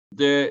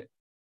the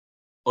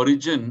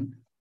origin,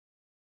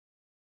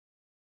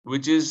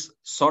 which is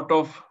sort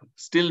of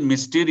still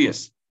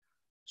mysterious.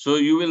 So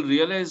you will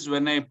realize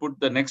when I put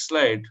the next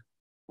slide,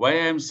 why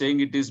I am saying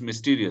it is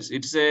mysterious.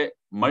 It's a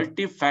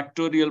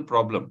multifactorial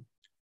problem,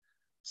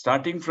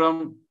 starting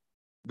from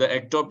the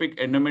ectopic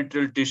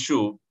endometrial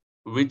tissue,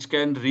 which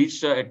can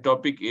reach the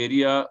ectopic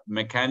area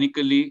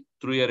mechanically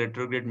through a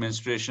retrograde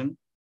menstruation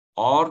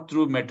or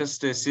through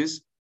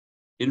metastasis.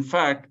 In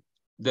fact,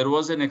 there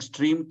was an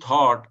extreme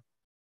thought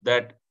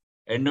that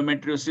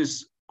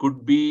endometriosis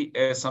could be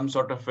some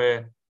sort of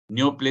a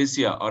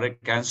neoplasia or a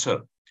cancer.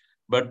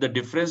 But the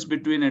difference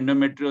between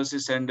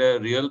endometriosis and a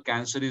real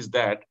cancer is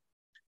that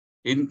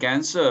in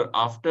cancer,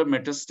 after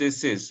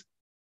metastasis,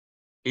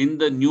 in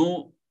the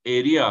new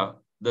area,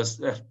 the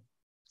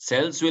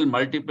cells will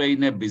multiply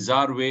in a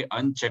bizarre way,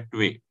 unchecked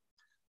way.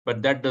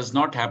 But that does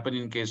not happen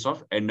in case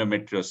of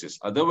endometriosis.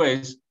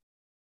 Otherwise,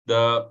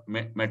 the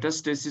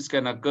metastasis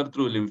can occur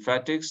through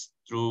lymphatics,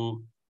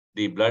 through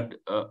the blood,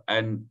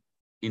 and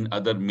in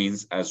other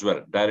means as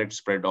well, direct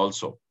spread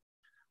also.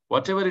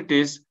 Whatever it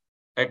is,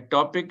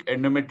 ectopic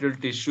endometrial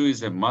tissue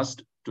is a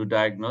must to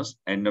diagnose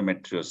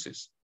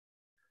endometriosis.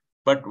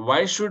 But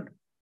why should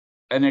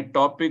an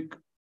ectopically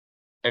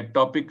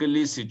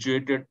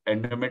situated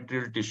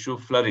endometrial tissue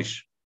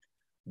flourish?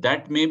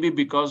 That may be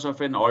because of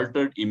an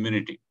altered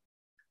immunity.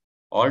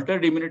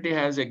 Altered immunity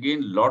has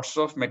again lots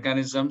of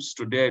mechanisms.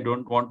 Today, I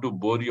don't want to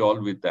bore you all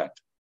with that.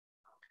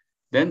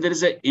 Then there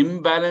is an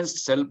imbalanced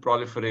cell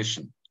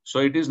proliferation. So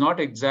it is not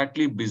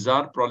exactly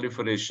bizarre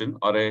proliferation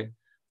or a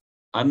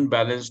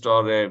unbalanced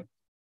or a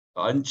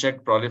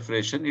unchecked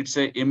proliferation. It's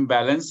an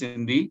imbalance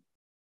in the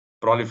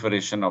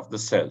proliferation of the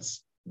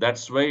cells.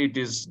 That's why it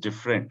is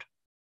different.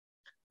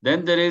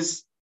 Then there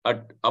is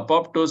an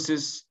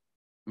apoptosis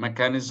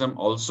mechanism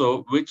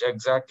also, which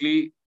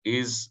exactly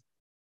is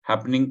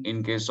happening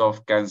in case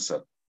of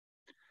cancer.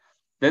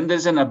 Then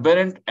there's an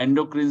aberrant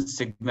endocrine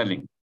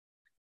signaling.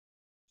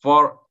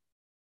 For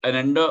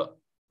an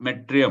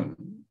endometrium,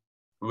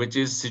 which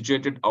is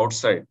situated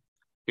outside,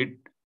 it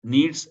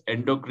needs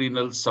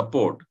endocrinal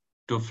support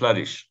to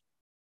flourish.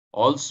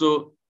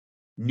 Also,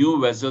 new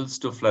vessels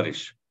to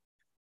flourish.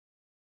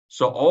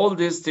 So all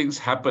these things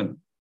happen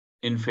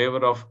in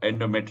favor of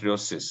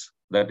endometriosis,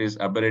 that is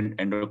aberrant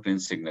endocrine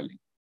signaling.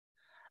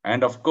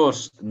 And of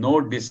course, no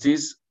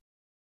disease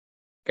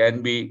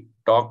can be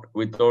talked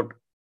without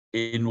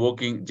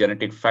invoking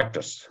genetic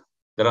factors.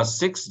 There are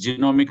 6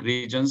 genomic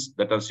regions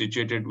that are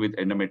situated with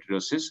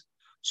endometriosis.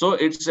 So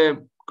it's a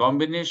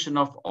combination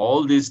of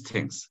all these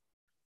things.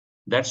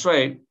 That's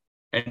why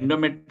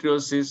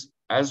endometriosis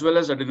as well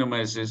as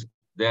adenomyosis,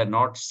 they are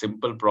not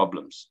simple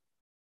problems.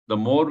 The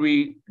more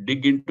we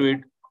dig into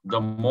it,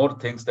 the more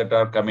things that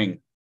are coming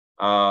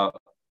to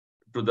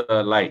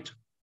the light.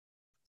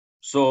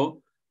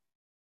 So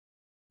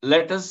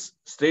let us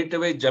straight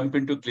away jump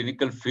into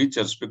clinical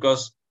features,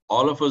 because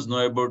all of us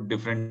know about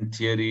different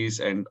theories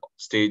and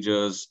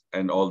stages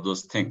and all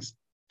those things.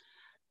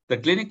 The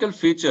clinical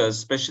features,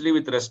 especially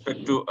with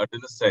respect to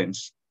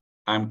adolescents,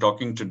 I'm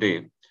talking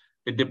today,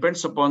 it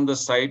depends upon the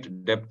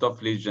site, depth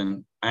of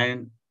lesion,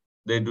 and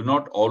they do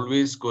not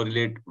always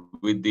correlate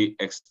with the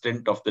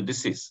extent of the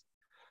disease.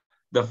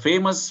 The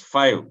famous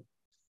 5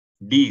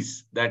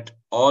 Ds that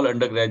all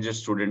undergraduate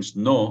students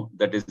know,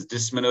 that is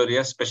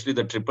dysmenorrhea, especially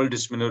the triple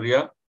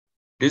dysmenorrhea,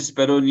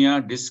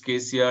 dyspareunia,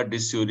 dyschezia,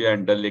 dysuria,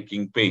 and dull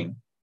aching pain,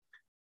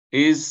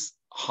 is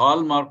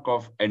hallmark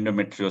of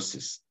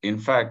endometriosis. In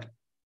fact,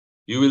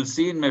 you will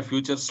see in my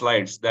future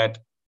slides that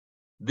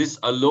this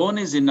alone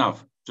is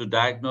enough to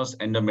diagnose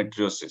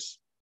endometriosis.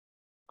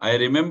 I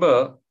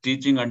remember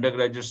teaching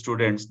undergraduate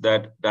students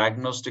that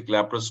diagnostic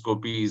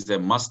laparoscopy is a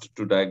must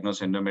to diagnose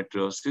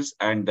endometriosis,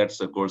 and that's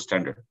the gold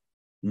standard.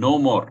 No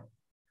more.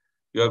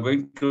 You are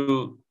going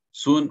to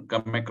soon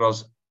come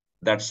across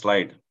that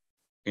slide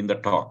in the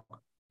talk.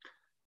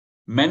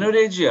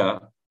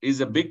 Menorrhagia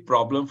is a big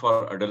problem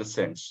for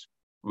adolescents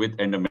with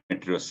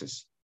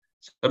endometriosis.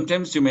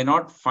 Sometimes you may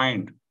not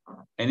find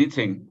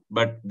anything,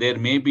 but there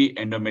may be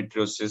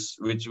endometriosis,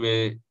 which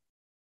may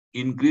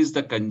increase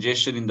the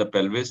congestion in the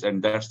pelvis,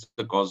 and that's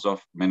the cause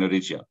of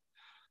menorrhagia.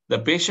 The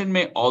patient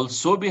may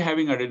also be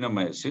having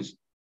adenomyosis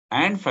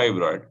and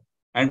fibroid,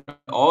 and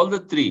all the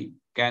 3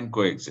 can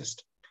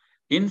coexist.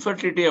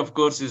 Infertility, of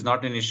course, is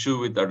not an issue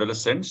with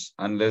adolescents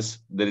unless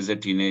there is a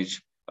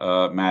teenage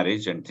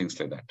marriage and things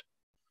like that.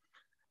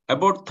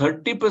 About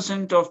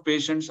 30% of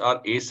patients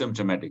are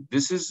asymptomatic.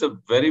 This is a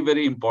very,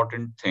 very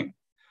important thing.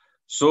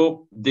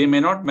 So they may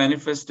not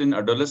manifest in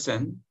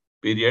adolescent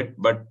period,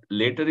 but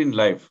later in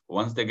life,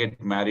 once they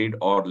get married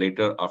or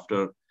later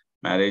after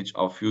marriage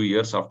or few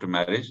years after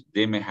marriage,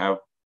 they may have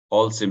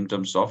all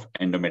symptoms of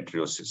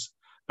endometriosis.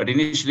 But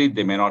initially,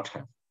 they may not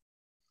have.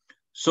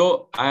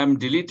 So I am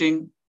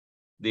deleting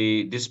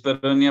the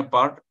dyspareunia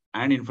part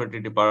and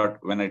infertility part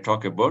when I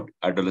talk about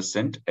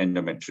adolescent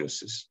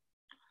endometriosis.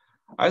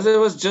 As I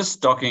was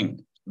just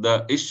talking,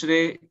 the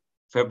ISHRAE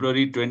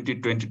February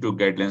 2022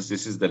 guidelines,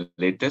 this is the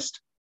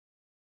latest.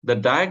 The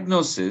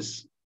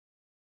diagnosis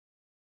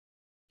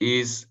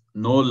is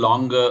no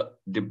longer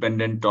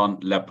dependent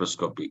on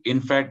laparoscopy.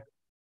 In fact,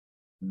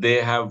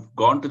 they have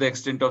gone to the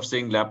extent of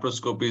saying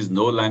laparoscopy is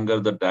no longer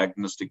the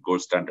diagnostic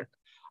gold standard.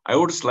 I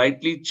would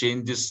slightly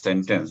change this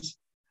sentence,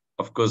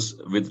 of course,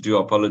 with due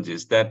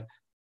apologies, that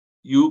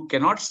you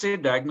cannot say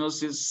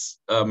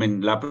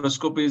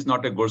laparoscopy is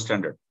not a gold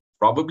standard.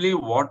 Probably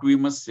what we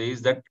must say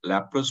is that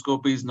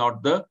laparoscopy is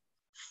not the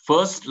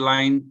first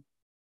line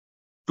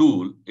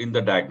tool in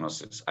the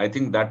diagnosis. I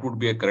think that would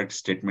be a correct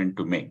statement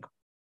to make.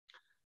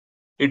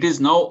 It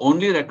is now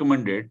only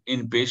recommended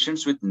in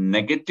patients with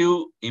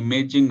negative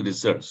imaging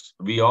results.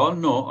 We all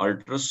know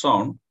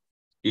ultrasound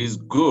is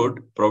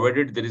good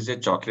provided there is a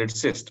chocolate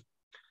cyst.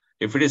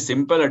 If it is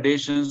simple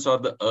adhesions or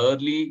the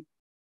early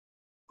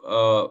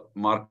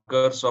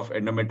markers of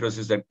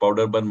endometriosis, that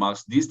powder burn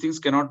marks, these things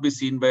cannot be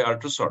seen by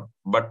ultrasound.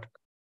 But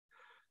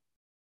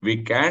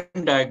we can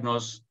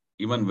diagnose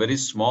even very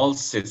small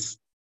cysts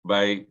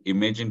by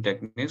imaging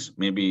techniques,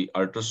 maybe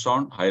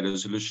ultrasound, high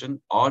resolution,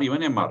 or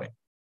even MRI.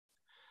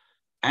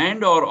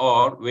 And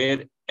or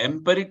where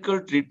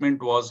empirical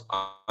treatment was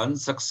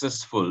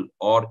unsuccessful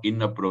or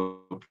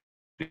inappropriate.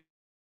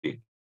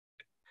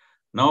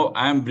 Now,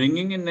 I am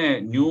bringing in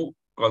a new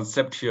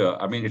concept here.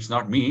 I mean, it's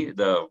not me,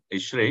 the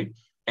ISHRAE.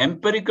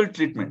 Empirical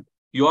treatment.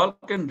 You all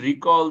can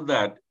recall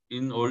that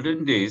in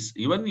olden days,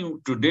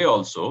 even today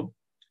also,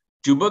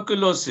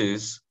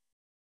 tuberculosis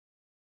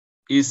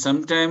is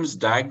sometimes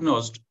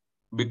diagnosed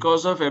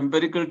because of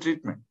empirical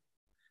treatment.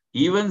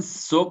 Even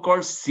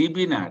so-called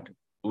CBNAT,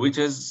 which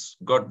has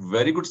got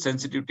very good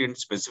sensitivity and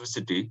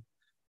specificity,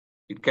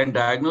 it can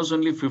diagnose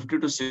only 50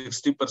 to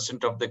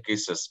 60% of the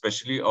cases,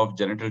 especially of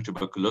genital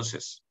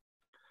tuberculosis.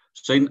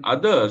 So in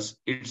others,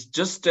 it's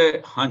just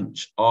a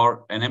hunch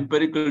or an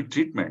empirical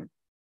treatment.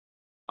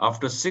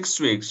 After 6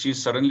 weeks, she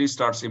suddenly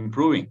starts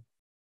improving.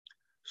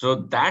 So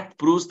that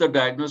proves the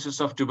diagnosis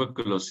of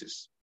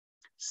tuberculosis.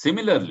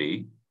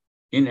 Similarly,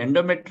 in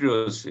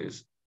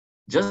endometriosis,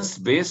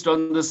 just based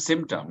on the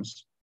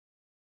symptoms,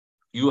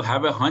 you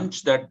have a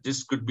hunch that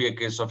this could be a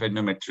case of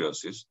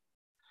endometriosis.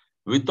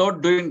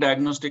 Without doing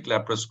diagnostic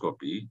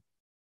laparoscopy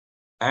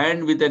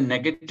and with a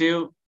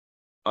negative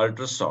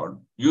ultrasound,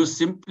 you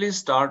simply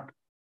start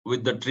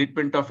with the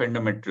treatment of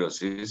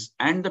endometriosis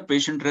and the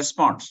patient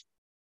responds.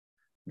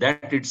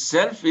 That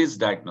itself is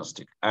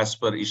diagnostic as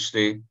per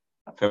ISHRAE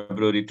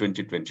February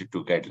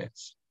 2022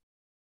 guidelines.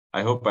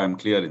 I hope I am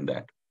clear in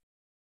that.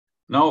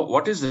 Now,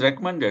 what is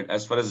recommended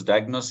as far as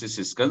diagnosis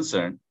is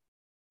concerned?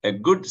 A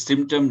good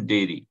symptom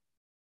diary,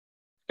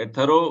 a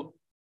thorough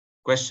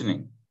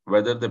questioning,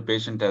 whether the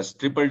patient has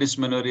triple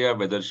dysmenorrhea,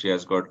 whether she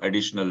has got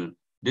additional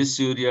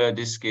dysuria,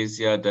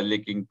 dyschezia, dull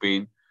aching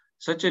pain.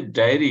 Such a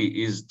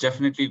diary is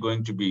definitely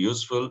going to be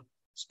useful,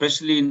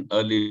 especially in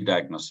early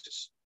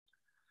diagnosis.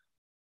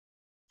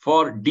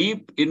 For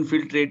deep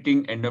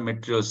infiltrating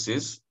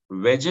endometriosis,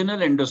 vaginal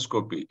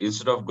endoscopy,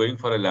 instead of going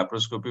for a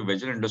laparoscopy,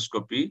 vaginal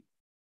endoscopy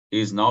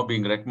is now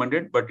being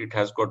recommended, but it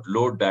has got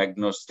low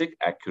diagnostic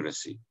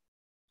accuracy.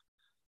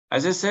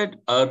 As I said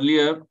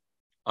earlier,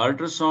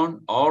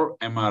 ultrasound or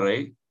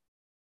MRI,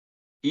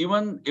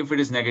 even if it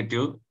is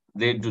negative,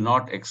 they do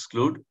not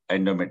exclude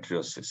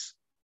endometriosis.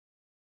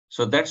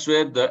 So that's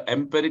where the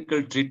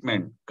empirical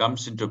treatment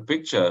comes into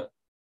picture,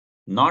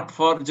 not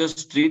for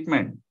just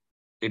treatment.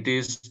 It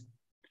is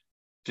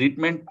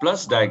treatment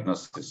plus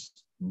diagnosis,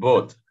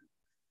 both.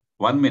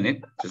 1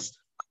 minute, just.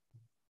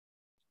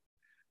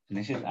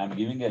 Nishit, I'm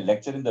giving a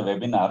lecture in the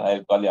webinar.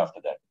 I'll call you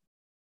after that.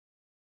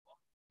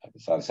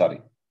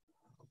 Sorry.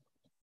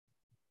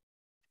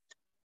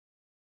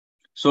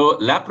 So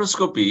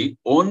laparoscopy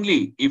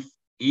only if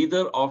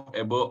either of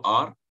above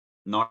are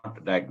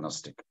not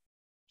diagnostic.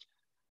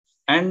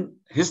 And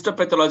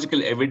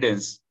histopathological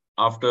evidence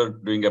after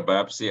doing a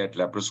biopsy at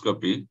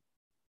laparoscopy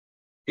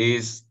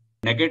is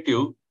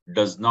negative,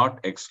 does not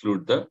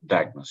exclude the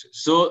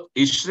diagnosis. So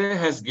ISHRAE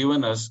has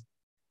given us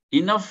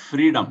enough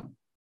freedom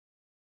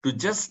to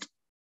just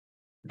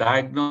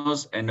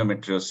diagnose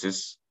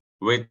endometriosis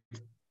with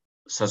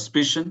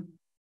suspicion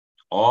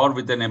or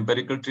with an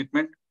empirical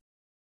treatment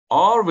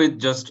or with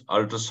just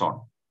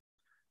ultrasound.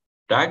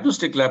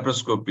 Diagnostic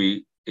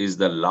laparoscopy is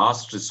the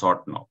last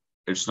resort now.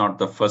 It's not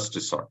the first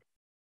resort.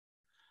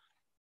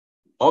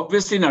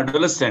 Obviously, in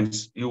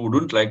adolescents, you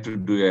wouldn't like to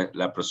do a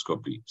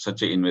laparoscopy,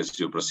 such an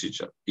invasive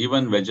procedure.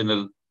 Even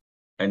vaginal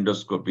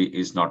endoscopy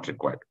is not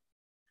required.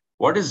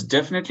 What is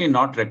definitely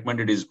not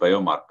recommended is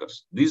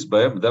biomarkers.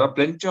 There are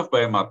plenty of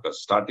biomarkers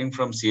starting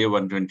from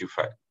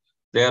CA125.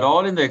 They are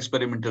all in the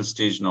experimental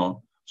stage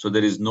now, so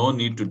there is no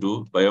need to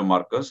do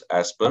biomarkers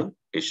as per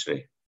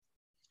ISHRAE.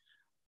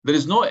 There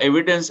is no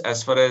evidence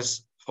as far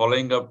as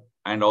following up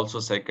and also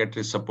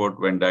psychiatric support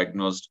when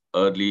diagnosed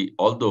early,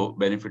 although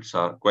benefits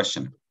are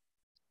questionable.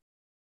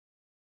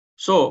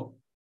 So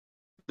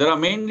there are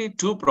mainly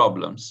two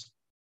problems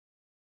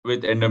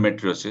with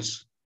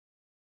endometriosis.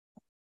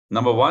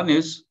 Number one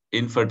is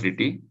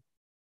infertility.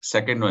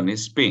 Second one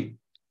is pain.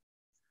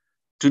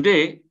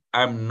 Today,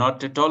 I'm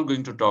not at all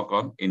going to talk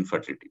on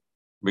infertility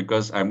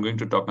because I'm going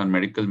to talk on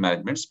medical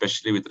management,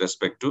 especially with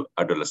respect to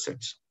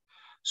adolescents.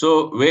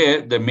 So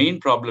where the main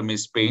problem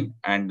is pain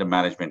and the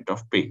management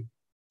of pain.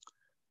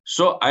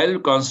 So I'll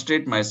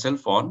concentrate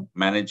myself on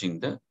managing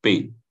the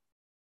pain.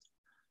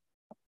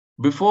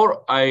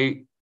 Before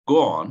I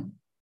go on,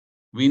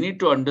 we need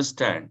to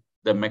understand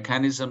the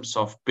mechanisms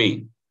of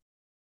pain.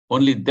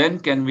 Only then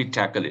can we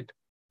tackle it.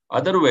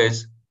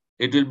 Otherwise,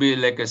 it will be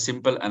like a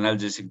simple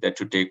analgesic that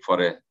you take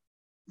for a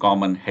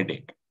common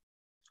headache.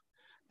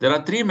 There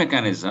are three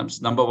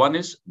mechanisms. Number one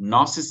is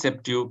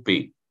nociceptive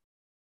pain.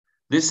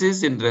 This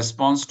is in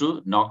response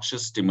to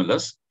noxious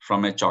stimulus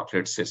from a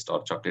chocolate cyst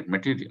or chocolate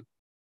material.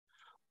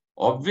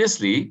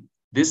 Obviously,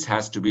 this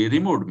has to be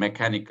removed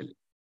mechanically.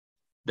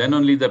 Then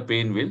only the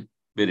pain will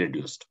be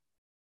reduced.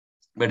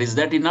 But is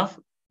that enough?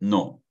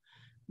 No.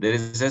 There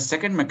is a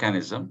second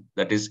mechanism,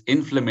 that is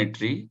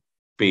inflammatory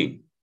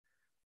pain.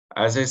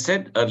 As I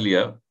said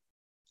earlier,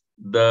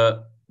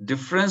 the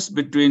difference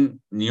between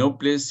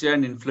neoplasia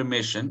and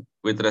inflammation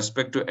with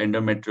respect to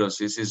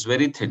endometriosis is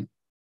very thin.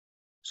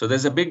 So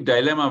there's a big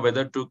dilemma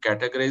whether to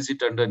categorize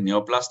it under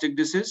neoplastic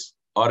disease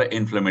or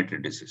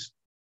inflammatory disease.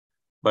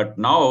 But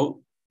now,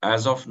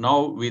 as of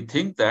now, we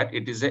think that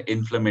it is an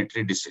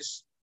inflammatory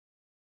disease.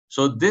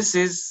 So this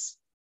is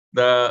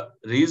the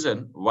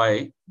reason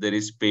why there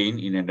is pain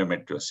in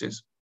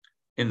endometriosis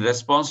in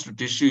response to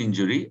tissue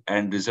injury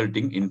and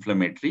resulting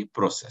inflammatory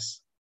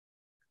process.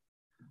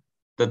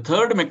 The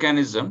third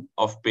mechanism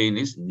of pain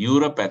is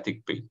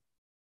neuropathic pain,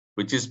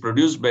 which is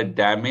produced by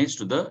damage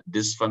to the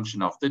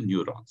dysfunction of the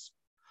neurons.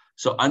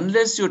 So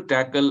unless you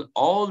tackle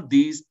all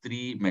these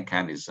three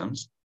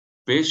mechanisms,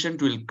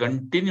 patient will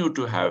continue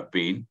to have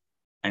pain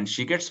and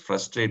she gets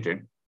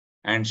frustrated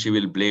and she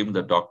will blame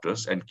the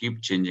doctors and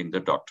keep changing the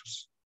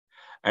doctors.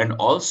 And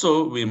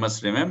also we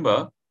must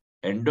remember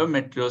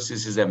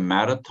endometriosis is a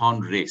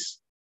marathon race.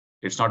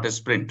 It's not a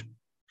sprint.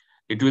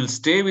 It will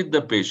stay with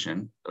the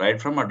patient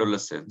right from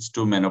adolescence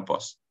to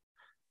menopause.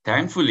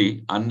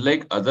 Thankfully,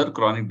 unlike other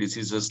chronic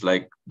diseases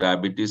like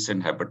diabetes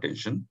and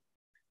hypertension,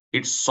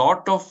 it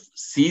sort of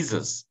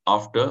ceases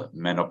after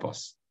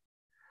menopause.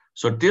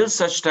 So till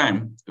such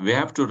time, we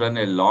have to run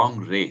a long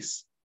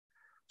race.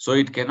 So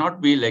it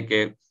cannot be like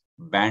a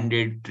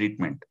band-aid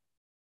treatment.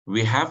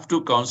 We have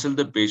to counsel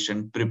the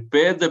patient,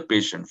 prepare the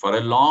patient for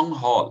a long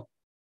haul.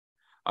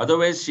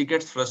 Otherwise, she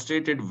gets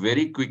frustrated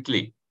very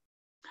quickly.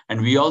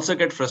 And we also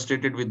get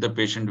frustrated with the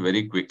patient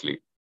very quickly.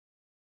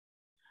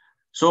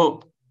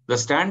 So the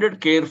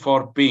standard care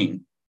for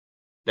pain,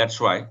 that's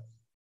why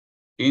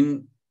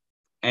in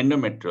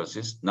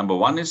endometriosis, number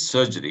one is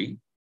surgery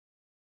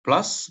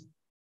plus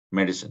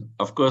medicine.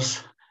 Of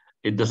course,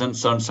 it doesn't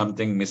sound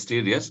something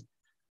mysterious.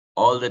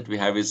 All that we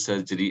have is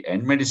surgery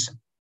and medicine.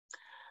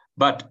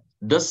 But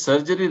does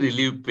surgery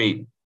relieve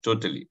pain?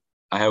 Totally.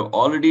 I have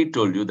already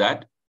told you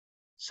that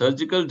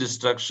surgical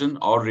destruction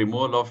or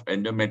removal of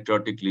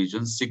endometriotic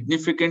lesions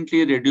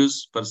significantly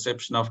reduce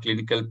perception of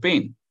clinical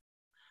pain.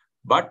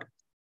 But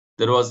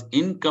there was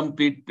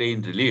incomplete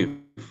pain relief,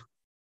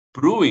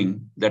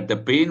 proving that the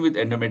pain with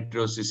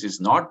endometriosis is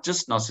not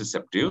just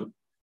nociceptive,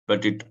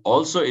 but it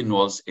also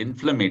involves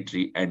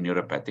inflammatory and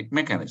neuropathic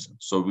mechanisms.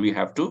 So we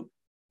have to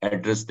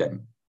address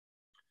them.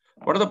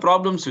 What are the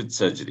problems with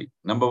surgery?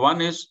 Number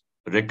one is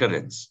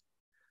recurrence.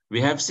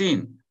 We have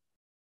seen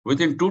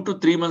within 2 to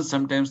 3 months,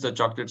 sometimes the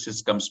chocolate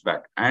cyst comes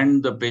back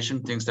and the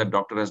patient thinks that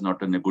doctor has not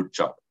done a good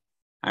job.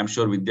 I'm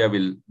sure Vidya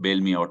will bail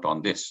me out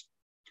on this.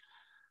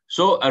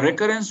 So a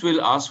recurrence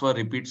will ask for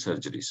repeat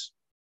surgeries.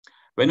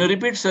 When you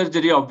repeat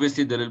surgery,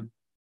 obviously there will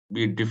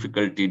be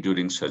difficulty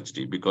during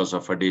surgery because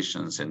of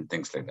adhesions and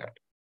things like that.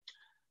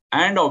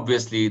 And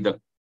obviously the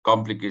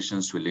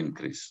complications will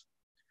increase.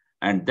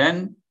 And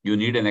then you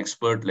need an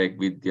expert like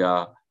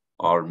Vidya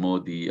or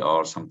Modi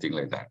or something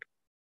like that.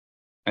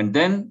 And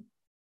then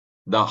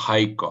the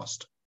high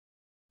cost.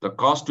 The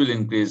cost will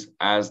increase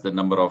as the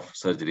number of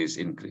surgeries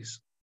increase.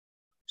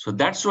 So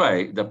that's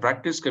why the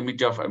Practice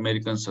Committee of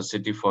American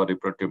Society for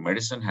Reproductive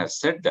Medicine has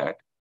said that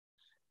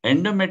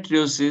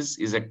endometriosis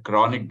is a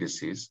chronic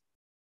disease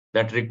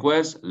that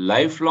requires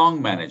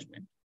lifelong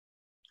management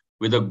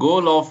with a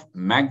goal of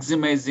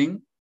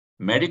maximizing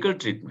medical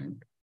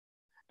treatment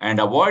and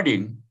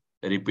avoiding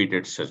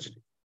repeated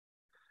surgery.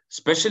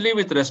 Especially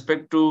with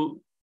respect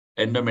to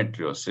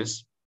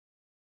endometriosis,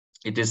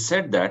 it is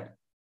said that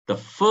the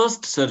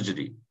first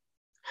surgery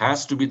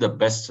has to be the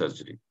best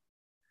surgery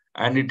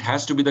and it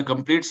has to be the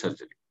complete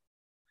surgery.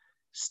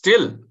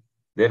 Still,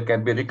 there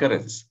can be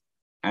recurrence.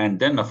 And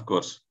then, of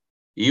course,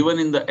 even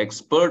in the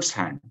expert's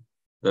hand,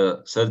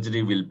 the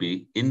surgery will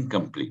be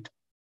incomplete,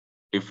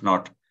 if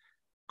not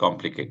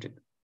complicated.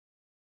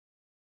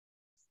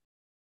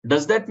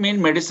 Does that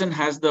mean medicine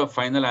has the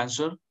final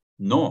answer?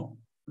 No,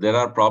 there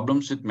are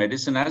problems with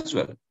medicine as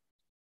well.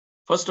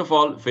 First of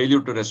all,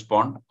 failure to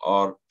respond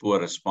or poor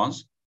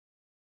response.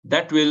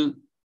 That will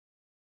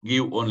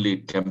give only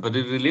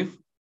temporary relief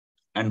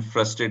and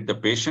frustrate the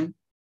patient.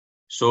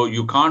 So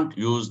you can't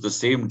use the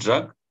same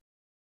drug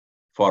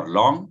for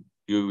long.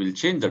 You will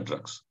change the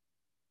drugs.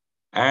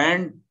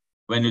 And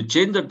when you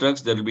change the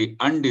drugs, there will be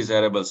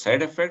undesirable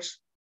side effects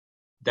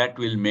that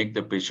will make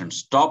the patient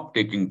stop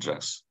taking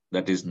drugs.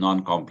 that is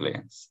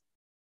non-compliance.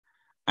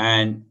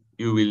 And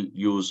you will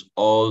use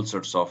all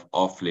sorts of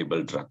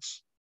off-label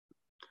drugs.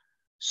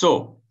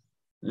 So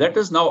let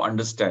us now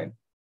understand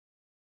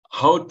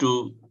how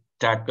to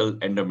tackle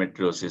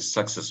endometriosis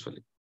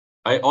successfully.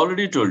 I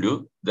already told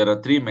you there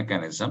are three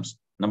mechanisms.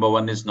 Number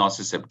one is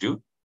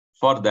nociceptive.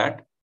 For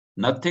that,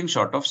 nothing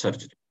short of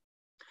surgery.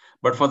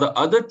 But for the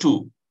other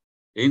two,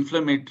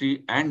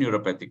 inflammatory and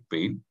neuropathic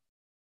pain,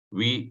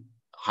 we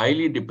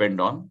highly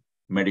depend on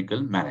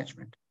medical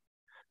management.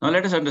 Now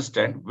let us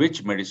understand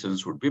which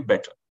medicines would be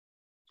better.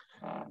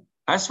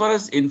 As far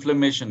as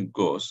inflammation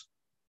goes,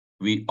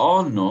 we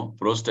all know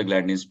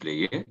prostaglandins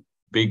play a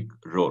big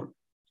role.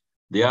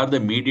 They are the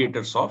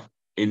mediators of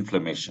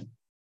inflammation.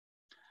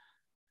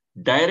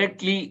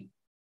 Directly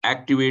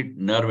activate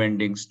nerve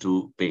endings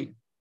to pain.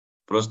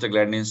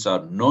 Prostaglandins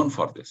are known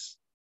for this.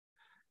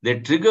 They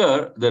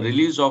trigger the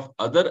release of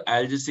other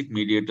analgesic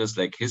mediators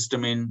like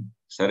histamine,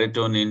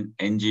 serotonin,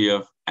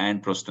 NGF,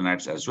 and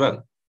prostanoids as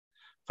well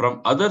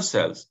from other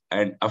cells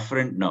and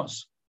afferent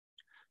nerves.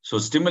 So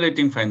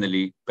stimulating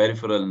finally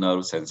peripheral nerve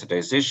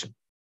sensitization.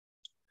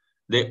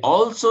 They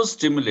also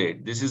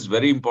stimulate, this is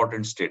very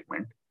important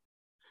statement,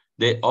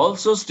 they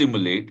also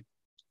stimulate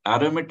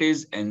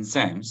aromatase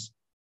enzymes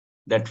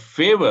that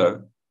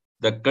favor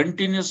the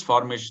continuous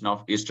formation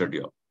of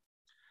estradiol.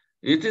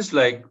 It is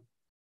like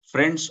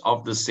friends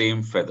of the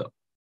same feather.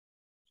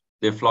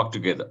 They flock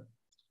together.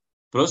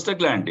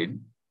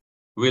 Prostaglandin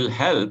will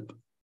help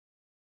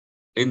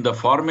in the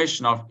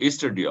formation of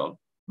estradiol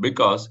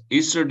because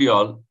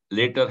estradiol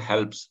later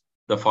helps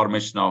the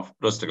formation of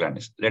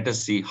prostaglandins. Let us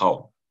see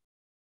how.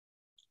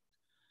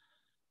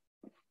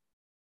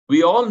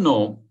 We all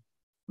know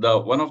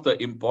one of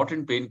the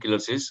important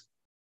painkillers is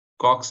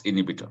COX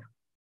inhibitor.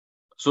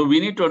 So we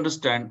need to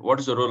understand what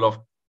is the role of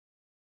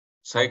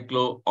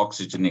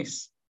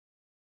cyclooxygenase.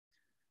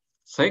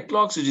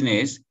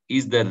 Cyclooxygenase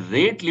is the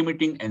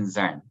rate-limiting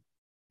enzyme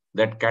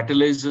that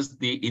catalyzes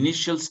the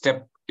initial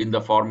step in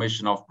the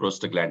formation of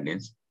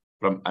prostaglandins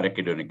from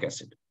arachidonic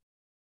acid.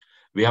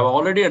 We have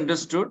already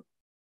understood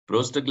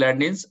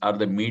prostaglandins are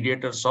the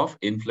mediators of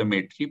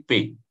inflammatory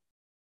pain.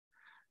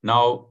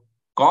 Now,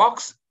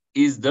 COX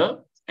is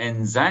the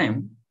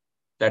enzyme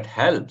that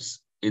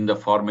helps in the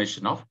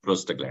formation of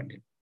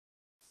prostaglandin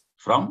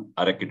from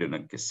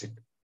arachidonic acid.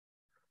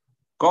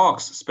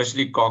 COX,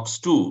 especially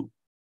COX-2,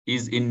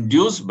 is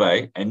induced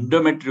by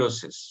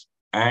endometriosis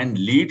and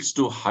leads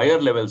to higher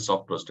levels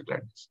of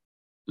prostaglandins.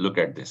 Look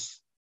at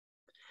this.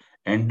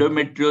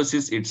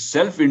 Endometriosis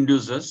itself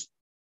induces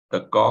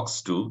the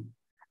COX-2,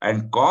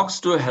 and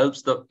COX-2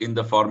 helps in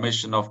the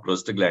formation of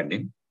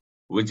prostaglandin,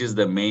 which is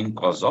the main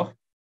cause of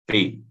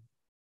pain.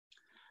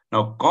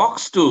 Now,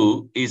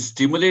 COX-2 is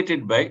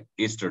stimulated by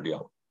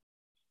estradiol.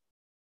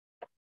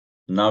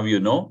 Now you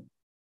know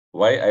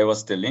why I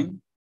was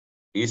telling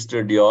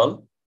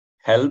estradiol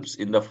helps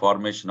in the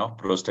formation of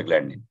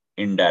prostaglandin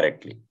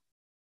indirectly.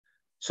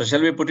 So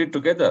shall we put it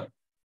together?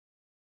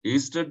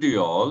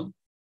 Estradiol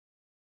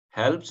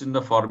helps in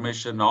the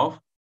formation of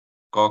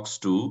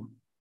COX-2.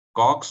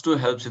 COX-2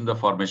 helps in the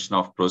formation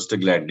of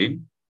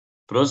prostaglandin.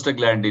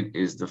 Prostaglandin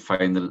is the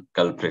final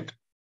culprit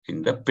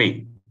in the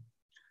pain.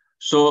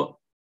 So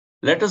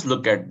let us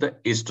look at the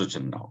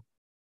estrogen now.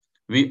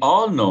 We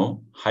all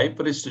know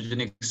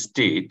hyperestrogenic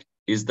state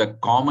is the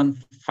common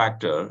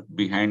factor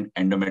behind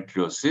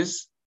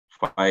endometriosis,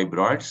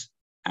 fibroids,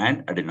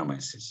 and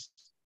adenomyosis.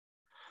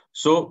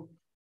 So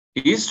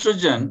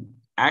estrogen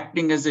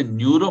acting as a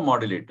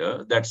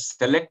neuromodulator that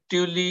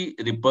selectively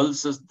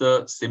repulses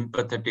the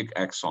sympathetic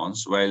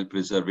axons while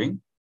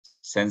preserving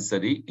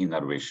sensory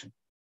innervation.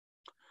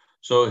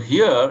 So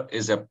here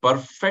is a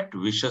perfect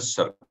vicious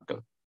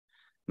circle.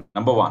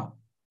 Number one,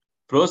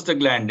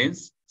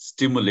 prostaglandins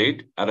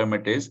stimulate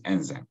aromatase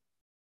enzyme.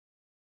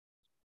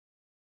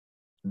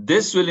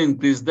 This will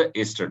increase the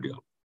estradiol.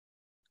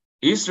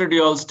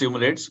 Estradiol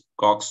stimulates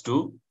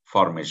COX-2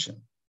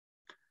 formation.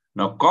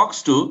 Now,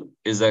 COX-2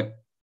 is a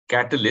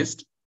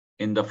catalyst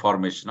in the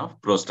formation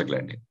of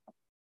prostaglandin.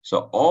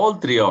 So all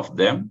three of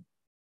them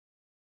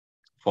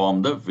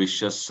form the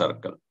vicious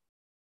circle.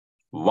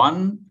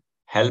 One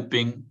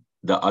helping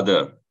the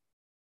other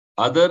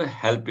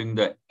helping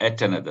the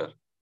yet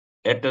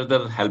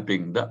another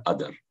helping the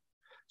other.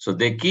 So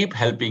they keep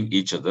helping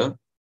each other,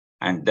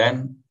 and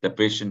then the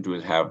patient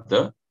will have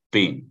the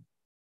pain.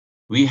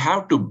 We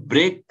have to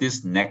break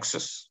this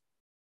nexus,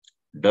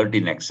 dirty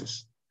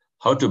nexus.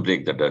 How to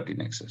break the dirty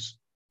nexus?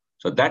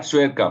 So that's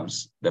where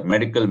comes the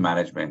medical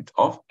management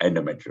of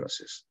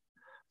endometriosis.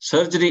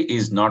 Surgery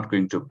is not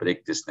going to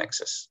break this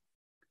nexus.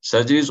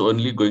 Surgery is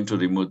only going to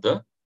remove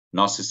the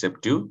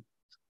nociceptive,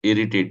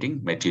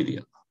 irritating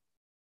material.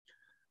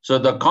 So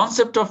the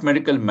concept of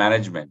medical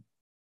management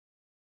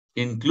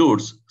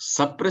includes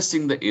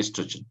suppressing the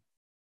estrogen.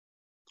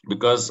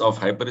 Because of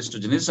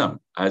hyperestrogenism,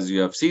 as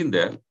you have seen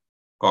there,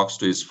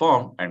 COX-2 is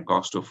formed and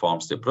COX-2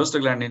 forms the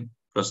prostaglandin.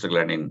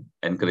 Prostaglandin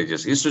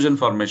encourages estrogen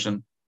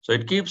formation. So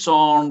it keeps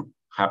on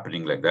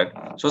happening like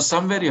that. So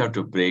somewhere you have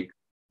to break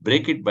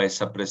it by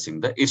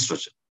suppressing the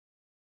estrogen.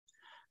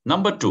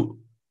 Number two,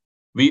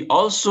 We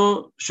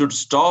also should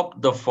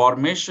stop the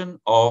formation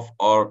of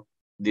or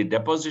the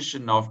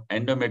deposition of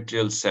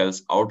endometrial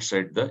cells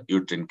outside the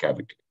uterine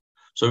cavity.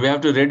 So we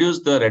have to reduce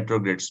the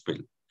retrograde spill.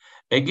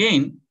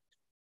 Again,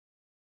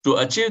 to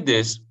achieve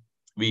this,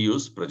 we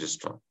use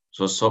progesterone.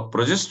 So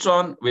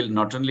progesterone will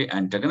not only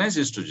antagonize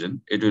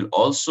estrogen, it will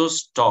also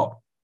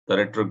stop the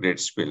retrograde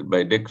spill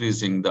by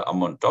decreasing the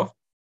amount of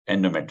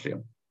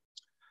endometrium.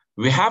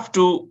 We have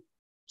to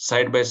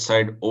side by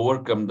side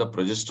overcome the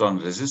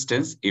progesterone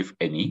resistance, if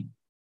any,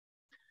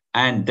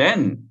 and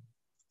then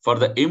for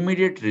the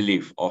immediate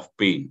relief of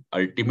pain,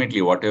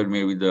 ultimately, whatever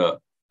may be the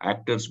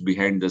actors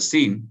behind the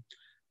scene,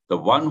 the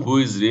one who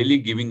is really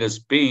giving us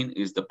pain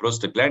is the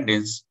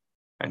prostaglandins,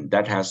 and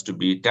that has to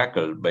be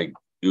tackled by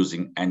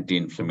using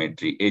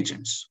anti-inflammatory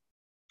agents.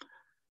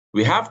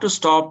 We have to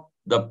stop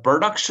the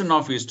production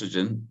of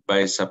estrogen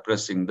by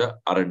suppressing the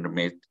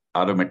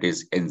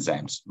aromatase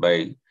enzymes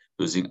by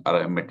using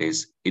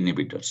aromatase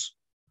inhibitors.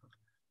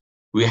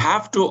 We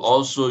have to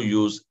also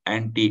use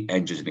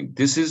anti-angiogenic.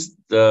 This is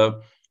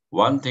the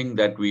one thing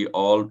that we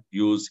all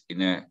use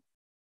in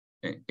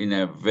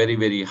a very,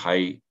 very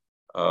high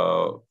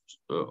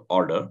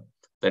order,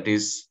 that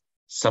is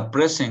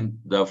suppressing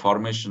the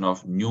formation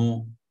of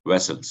new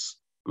vessels,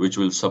 which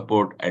will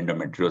support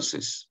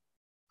endometriosis.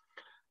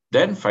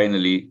 Then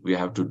finally, we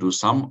have to do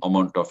some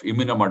amount of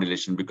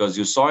immunomodulation, because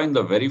you saw in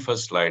the very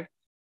first slide,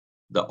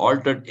 the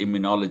altered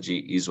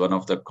immunology is one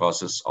of the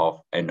causes of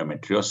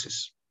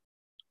endometriosis.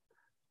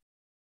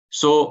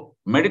 So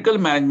medical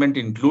management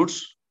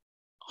includes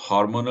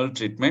hormonal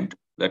treatment,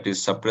 that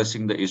is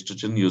suppressing the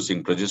estrogen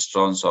using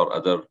progesterones or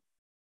other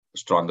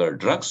stronger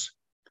drugs,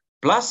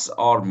 plus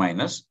or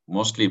minus,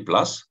 mostly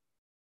plus,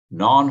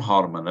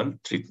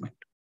 non-hormonal treatment.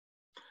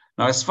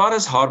 Now, as far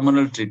as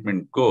hormonal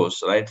treatment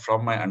goes, right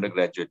from my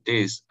undergraduate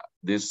days,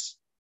 this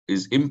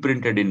is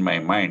imprinted in my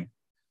mind.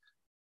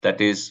 That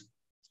is,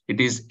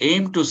 it is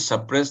aimed to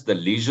suppress the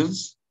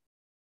lesions,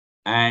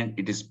 and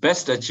it is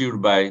best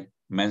achieved by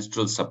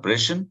menstrual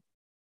suppression.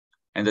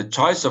 And the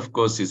choice, of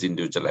course, is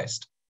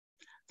individualized.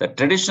 The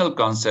traditional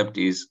concept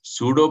is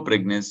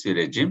pseudo-pregnancy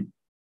regime,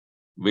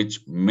 which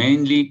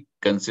mainly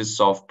consists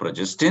of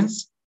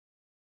progestins,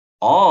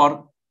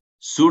 or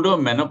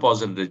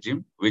pseudo-menopausal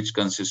regime, which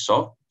consists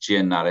of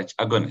GnRH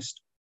agonist.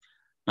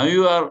 Now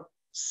you are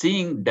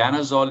seeing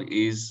danazol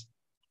is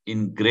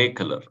in gray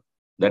color.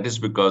 That is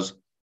because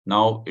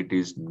now it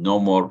is no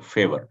more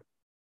favored.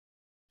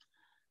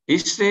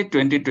 ISHRAE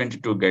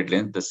 2022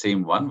 guidelines, the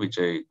same one which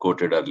I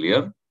quoted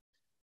earlier,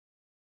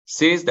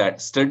 says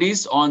that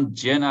studies on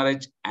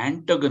GnRH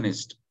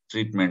antagonist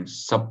treatment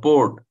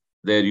support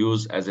their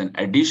use as an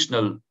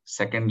additional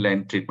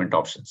second-line treatment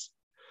options.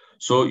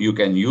 So you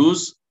can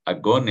use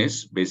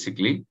agonists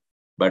basically,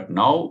 but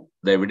now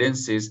the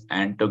evidence says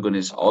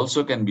antagonists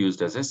also can be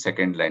used as a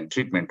second-line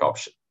treatment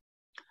option.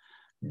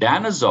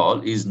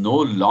 Danazol is no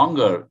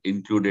longer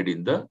included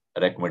in the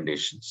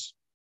recommendations.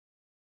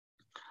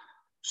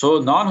 So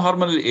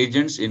non-hormonal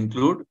agents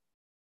include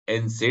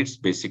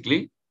NSAIDs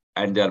basically,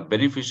 and they are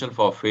beneficial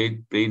for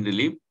pain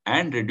relief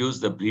and reduce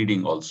the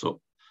bleeding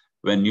also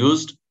when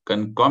used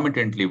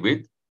concomitantly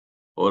with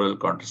oral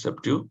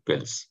contraceptive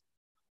pills.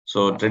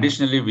 So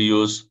traditionally we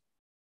use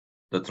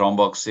the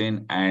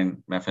thromboxane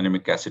and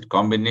mefenamic acid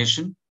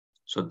combination.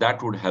 So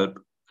that would help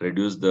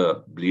reduce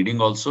the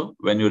bleeding also.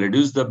 When you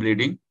reduce the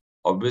bleeding,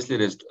 obviously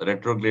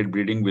retrograde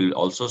bleeding will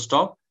also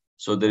stop.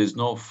 So there is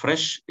no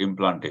fresh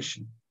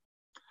implantation.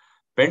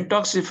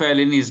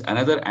 Pentoxifylline is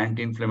another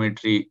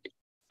anti-inflammatory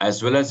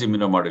as well as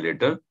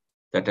immunomodulator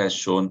that has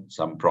shown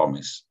some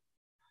promise.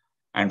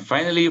 And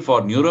finally,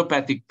 for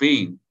neuropathic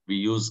pain, we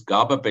use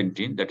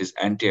gabapentin, that is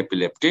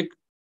anti-epileptic,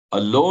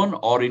 alone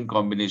or in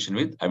combination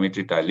with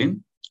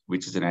amitriptyline,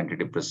 which is an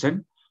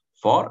antidepressant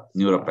for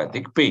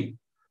neuropathic pain.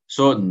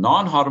 So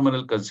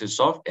non-hormonal consists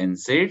of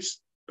NSAIDs,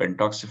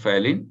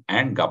 pentoxifylline,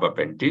 and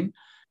gabapentin.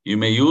 You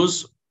may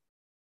use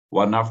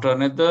one after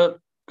another,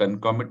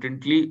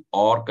 concomitantly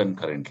or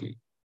concurrently.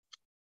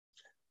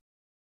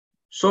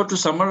 So to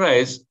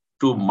summarize,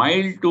 to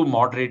mild to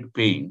moderate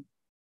pain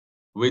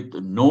with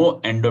no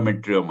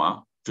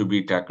endometrioma to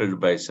be tackled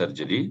by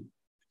surgery,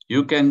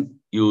 you can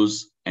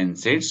use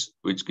NSAIDs,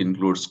 which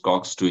includes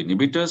COX-2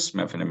 inhibitors,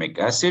 mefenamic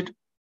acid.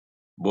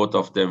 Both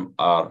of them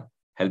are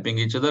helping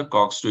each other.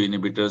 COX-2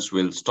 inhibitors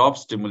will stop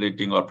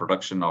stimulating or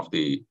production of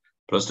the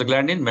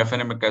prostaglandin.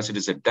 Mefenamic acid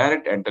is a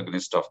direct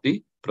antagonist of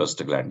the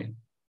prostaglandin.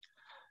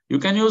 You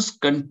can use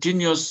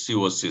continuous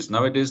COCs.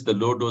 Nowadays, the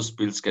low-dose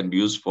pills can be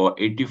used for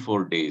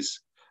 84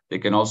 days. They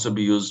can also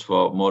be used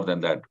for more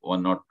than that,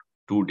 1 or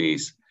 2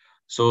 days.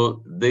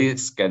 So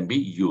this can be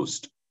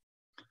used.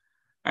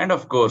 And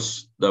of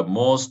course, the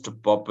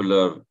most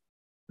popular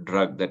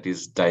drug, that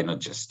is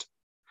Dynogest.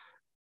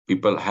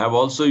 People have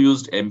also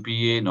used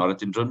MPA,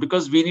 norethindrone,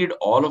 because we need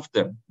all of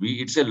them.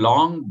 It's a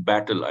long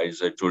battle,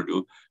 as I told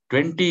you.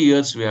 20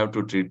 years we have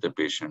to treat the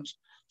patients.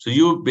 So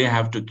you may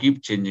have to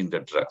keep changing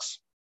the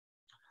drugs.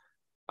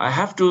 I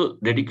have to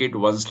dedicate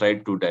one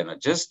slide to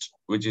Dynogest,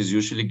 which is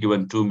usually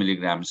given 2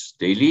 milligrams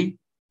daily.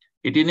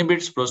 It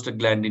inhibits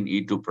prostaglandin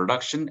E2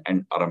 production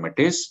and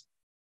aromatase.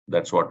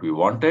 That's what we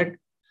wanted.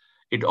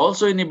 It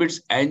also inhibits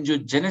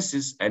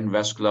angiogenesis and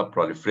vascular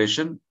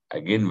proliferation.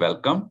 Again,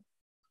 welcome.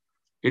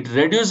 It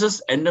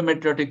reduces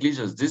endometriotic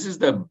lesions. This is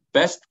the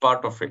best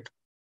part of it.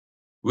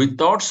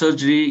 Without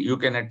surgery, you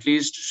can at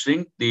least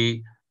shrink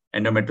the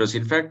endometriosis.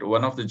 In fact,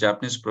 one of the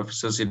Japanese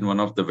professors in one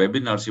of the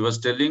webinars, he was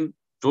telling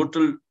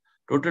total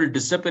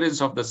disappearance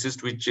of the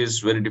cyst, which is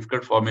very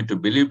difficult for me to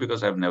believe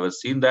because I've never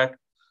seen that.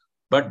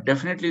 But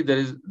definitely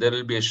there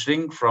will be a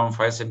shrink from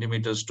 5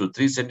 centimeters to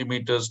 3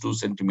 centimeters, 2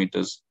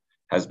 centimeters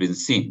has been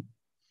seen.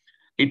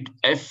 It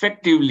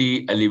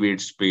effectively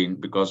alleviates pain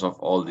because of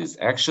all these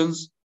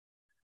actions,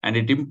 and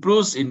it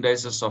improves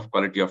indices of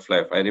quality of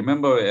life. I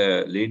remember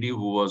a lady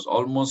who was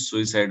almost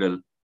suicidal.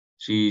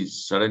 She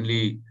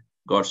suddenly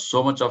got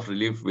so much of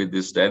relief with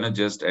this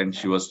Dynagest, and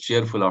she was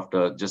cheerful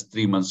after just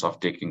 3 months of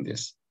taking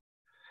this.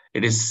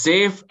 It is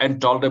safe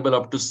and tolerable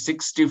up to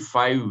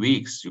 65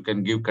 weeks. You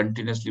can give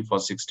continuously for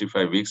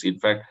 65 weeks. In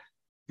fact,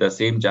 the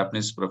same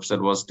Japanese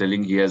professor was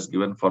telling he has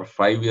given for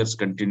 5 years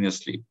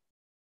continuously.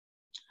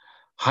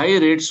 High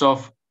rates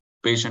of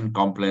patient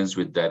compliance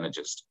with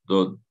Dynagest,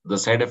 though the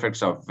side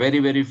effects are very,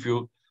 very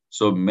few.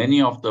 So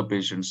many of the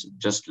patients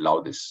just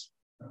love this.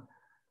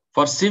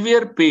 For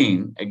severe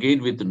pain,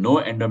 again with no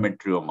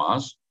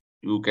endometriomas,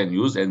 you can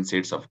use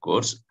NSAIDs, of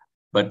course,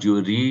 but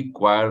you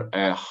require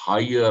a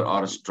higher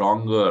or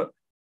stronger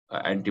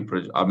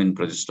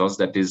progesterones,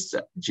 that is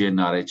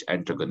GnRH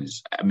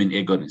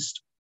agonist.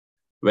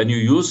 When you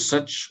use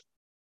such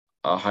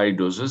high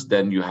doses,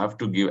 then you have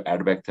to give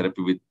add-back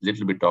therapy with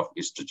little bit of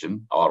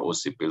estrogen or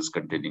OC pills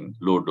containing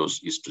low-dose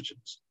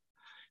estrogens.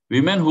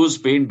 Women whose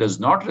pain does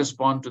not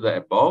respond to the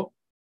above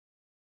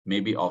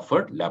may be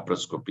offered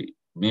laparoscopy.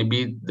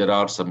 Maybe there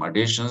are some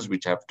adhesions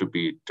which have to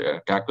be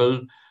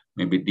tackled.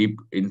 Maybe deep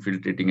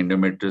infiltrating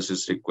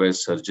endometriosis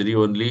requires surgery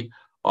only,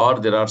 or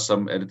there are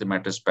some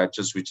erythematous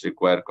patches which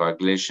require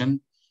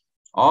coagulation,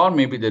 or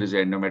maybe there is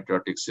an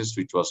endometriotic cyst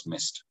which was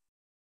missed.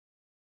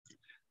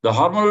 The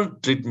hormonal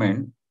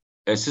treatment,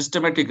 a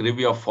systematic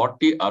review of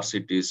 40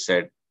 RCTs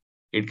said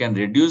it can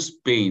reduce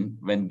pain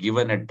when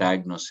given at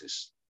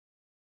diagnosis.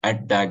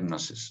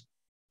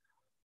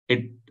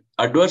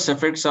 Adverse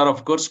effects are,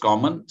 of course,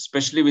 common,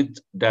 especially with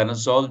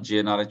danazol,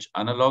 GnRH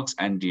analogs,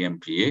 and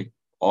DMPA.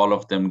 All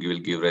of them will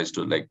give rise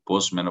to like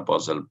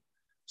postmenopausal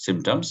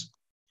symptoms.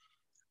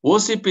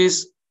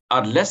 OCPs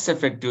are less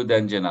effective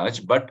than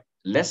GnRH, but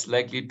less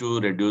likely to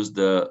reduce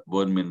the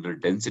bone mineral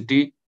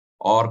density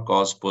or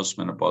cause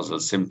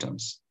postmenopausal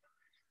symptoms.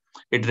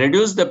 It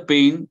reduces the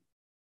pain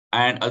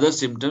and other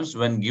symptoms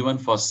when given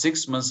for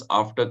 6 months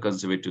after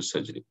conservative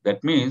surgery.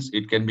 That means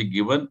it can be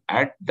given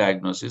at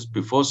diagnosis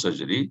before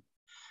surgery.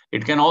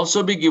 It can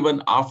also be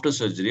given after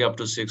surgery up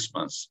to 6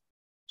 months.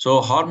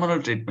 So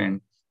hormonal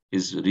treatment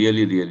is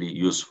really, really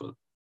useful.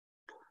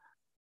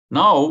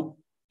 Now,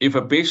 if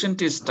a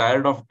patient is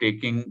tired of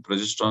taking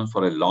progesterone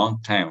for a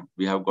long time,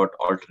 we have got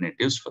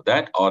alternatives for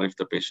that. Or if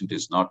the patient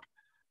is not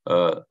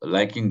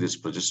liking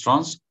these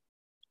progesterones,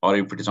 or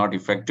if it is not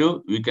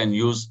effective, we can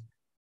use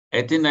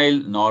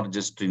ethinyl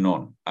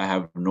norgestrone. I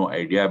have no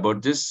idea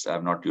about this. I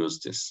have not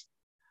used this.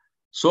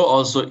 So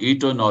also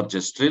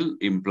etonorgestrel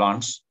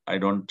implants. I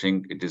don't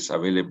think it is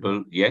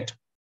available yet.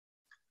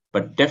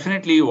 But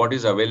definitely what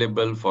is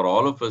available for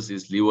all of us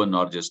is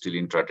levonorgestrel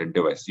intrauterine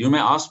device. You may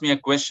ask me a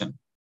question.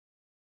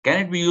 Can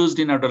it be used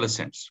in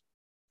adolescents?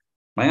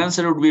 My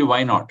answer would be,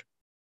 why not?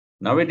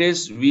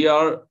 Nowadays, we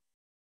are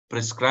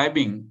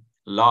prescribing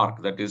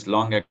LARC, that is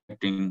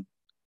long-acting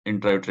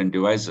intrauterine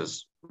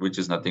devices, which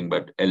is nothing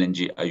but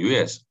LNG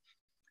IUS,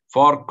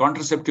 for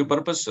contraceptive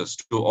purposes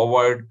to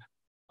avoid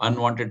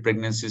unwanted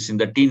pregnancies in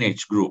the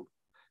teenage group.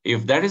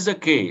 If that is the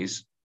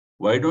case,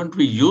 why don't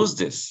we use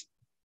this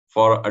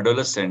for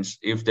adolescents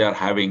if they are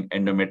having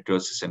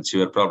endometriosis and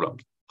severe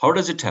problems? How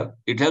does it help?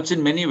 It helps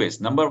in many ways.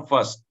 Number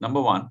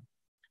one,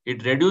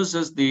 it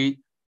reduces the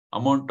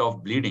amount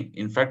of bleeding.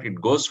 In fact, it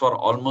goes for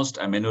almost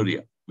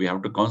amenorrhea. We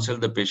have to counsel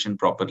the patient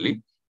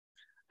properly,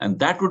 and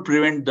that would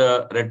prevent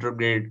the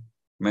retrograde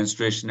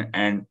menstruation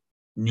and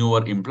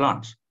newer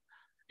implants.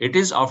 It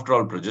is, after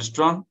all,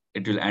 progesterone.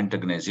 It will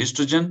antagonize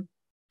estrogen.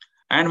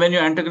 And when you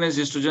antagonize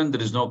estrogen,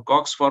 there is no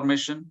COX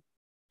formation,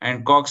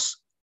 and COX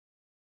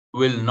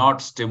will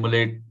not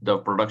stimulate the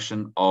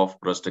production of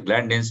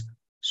prostaglandins.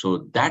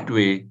 So that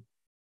way,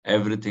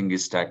 everything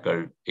is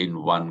tackled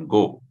in one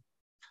go.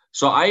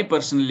 So I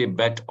personally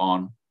bet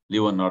on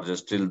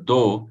levonorgestrel,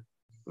 though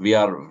we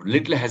are a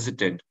little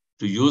hesitant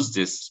to use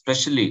this,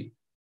 especially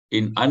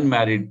in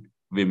unmarried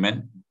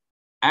women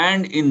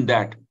and in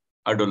that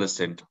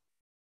adolescent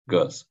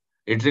girls.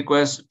 It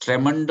requires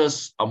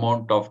tremendous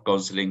amount of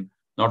counseling,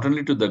 not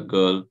only to the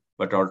girl,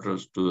 but also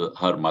to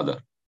her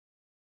mother.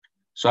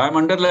 So I'm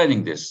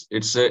underlining this.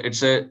 It's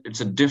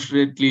a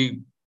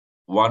definitely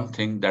one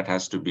thing that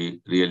has to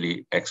be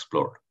really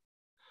explored.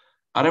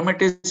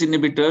 Aromatase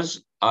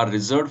inhibitors are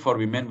reserved for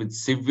women with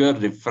severe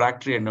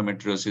refractory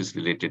endometriosis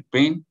related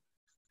pain,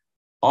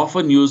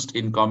 often used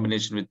in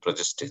combination with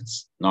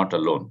progestins, not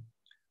alone.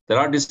 There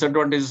are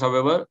disadvantages,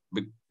 however,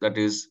 that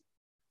is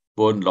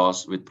bone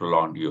loss with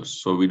prolonged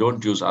use. So we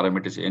don't use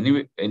aromatase.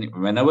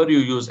 Whenever you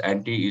use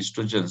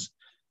anti-estrogens,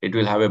 it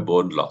will have a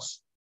bone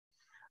loss.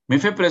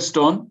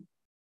 Mifepristone,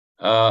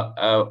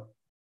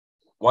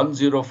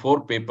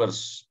 104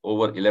 papers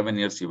over 11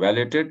 years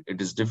evaluated.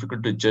 It is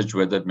difficult to judge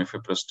whether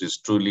mifepristone is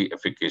truly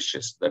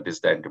efficacious, that is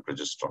the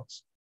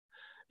antiprogesterones.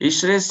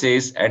 ISHRAE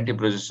says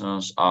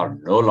antiprogesterones are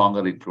no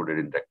longer included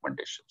in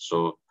recommendations.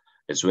 So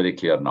it's very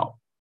clear now.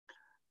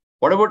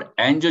 What about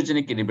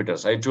angiogenic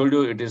inhibitors? I told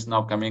you it is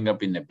now coming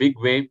up in a big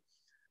way.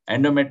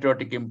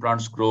 Endometriotic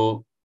implants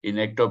grow in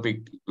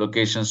ectopic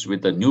locations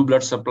with a new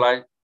blood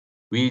supply.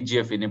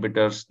 VEGF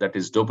inhibitors, that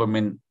is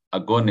dopamine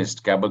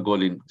agonist,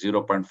 cabergoline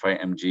 0.5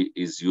 mg,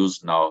 is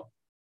used now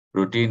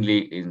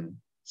routinely in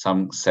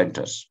some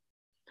centers.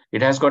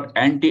 It has got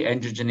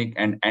anti-angiogenic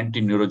and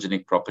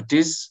anti-neurogenic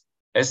properties,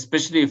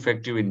 especially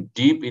effective in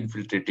deep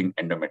infiltrating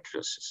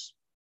endometriosis.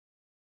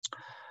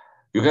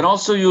 You can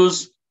also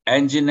use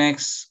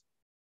Anginex,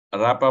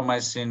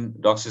 rapamycin,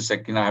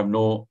 doxycycline. I have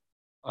no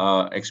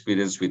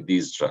experience with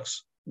these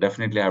drugs.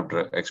 Definitely have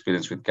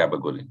experience with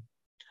cabergoline.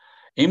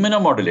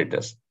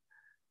 Immunomodulators.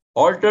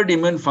 Altered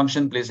immune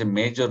function plays a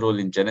major role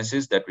in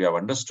genesis that we have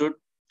understood.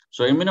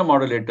 So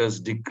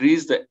immunomodulators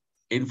decrease the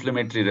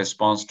inflammatory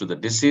response to the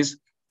disease.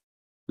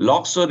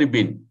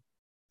 Loxorubin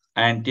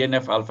and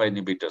TNF-alpha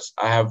inhibitors.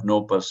 I have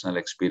no personal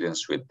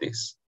experience with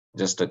this,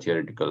 just a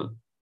theoretical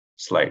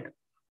slide.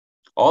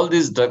 All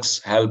these drugs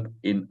help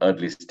in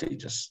early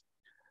stages.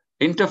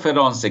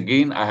 Interferons,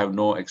 again, I have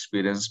no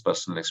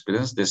personal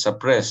experience. They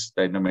suppress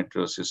the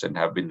endometriosis and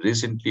have been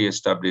recently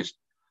established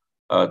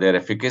their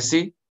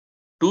efficacy.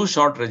 2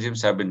 short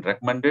regimes have been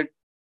recommended,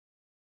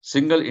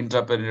 single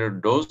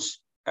intraperitoneal dose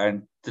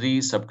and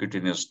 3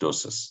 subcutaneous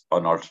doses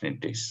on alternate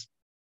days.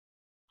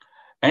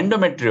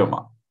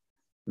 Endometrioma.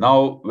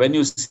 Now, when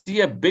you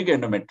see a big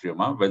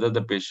endometrioma, whether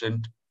the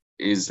patient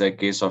is a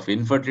case of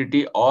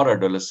infertility or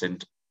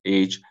adolescent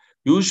age,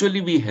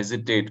 usually we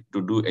hesitate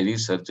to do any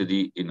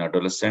surgery in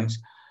adolescents,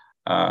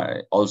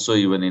 also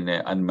even in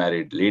an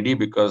unmarried lady,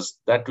 because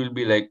that will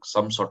be like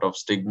some sort of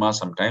stigma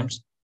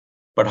sometimes.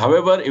 But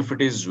however, if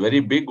it is very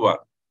big one,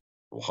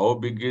 how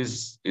big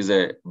is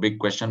a big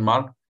question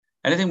mark.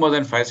 Anything more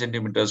than 5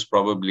 centimeters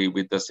probably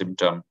with the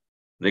symptom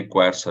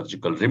requires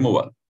surgical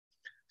removal.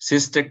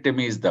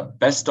 Cystectomy is the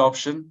best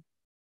option.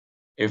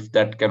 If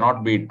that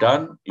cannot be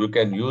done, you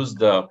can use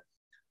the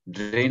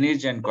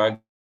drainage and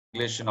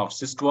coagulation of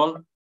cyst wall.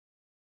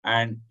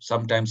 And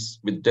sometimes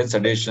with dense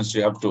adhesions,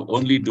 you have to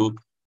only do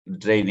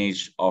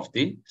drainage of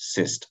the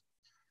cyst.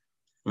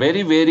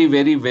 Very, very,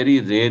 very,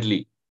 very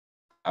rarely,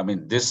 I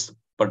mean, this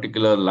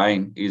particular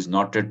line is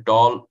not at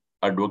all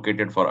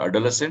advocated for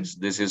adolescents.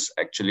 This is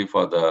actually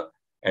for the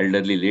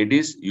elderly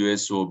ladies.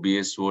 USO,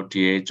 BSO,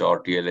 TH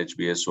or TLH,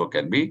 BSO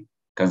can be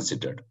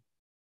considered.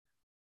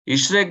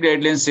 ISHRAE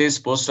guideline says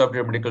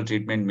post-operative medical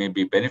treatment may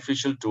be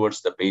beneficial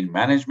towards the pain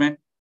management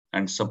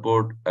and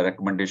support a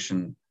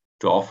recommendation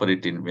to offer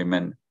it in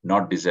women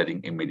not desiring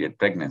immediate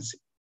pregnancy.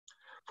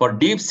 For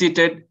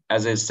deep-seated,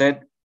 as I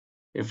said,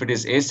 if it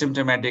is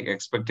asymptomatic,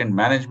 expectant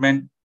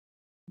management,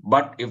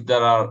 but if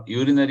there are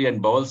urinary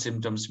and bowel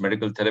symptoms,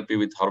 medical therapy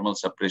with hormonal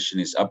suppression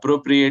is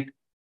appropriate.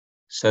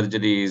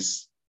 Surgery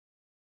is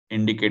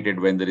indicated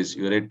when there is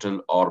urethral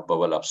or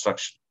bowel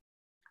obstruction.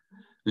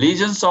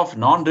 Lesions of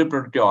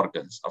non-reproductive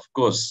organs. Of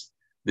course,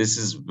 this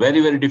is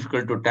very, very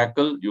difficult to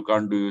tackle. You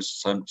can't do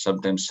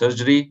sometimes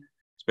surgery,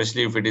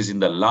 especially if it is in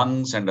the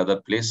lungs and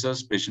other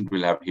places. Patient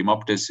will have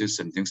hemoptysis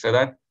and things like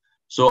that.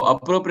 So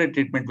appropriate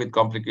treatment with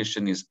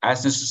complication is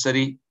as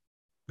necessary.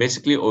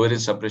 Basically, ovarian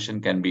suppression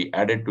can be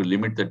added to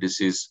limit the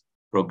disease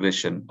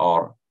progression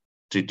or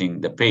treating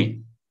the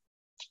pain.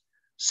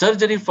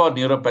 Surgery for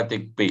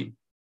neuropathic pain.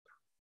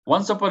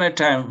 Once upon a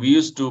time, we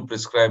used to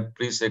prescribe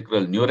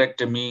presacral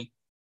neurectomy,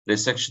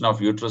 resection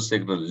of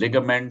uterosacral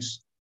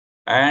ligaments,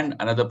 and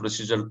another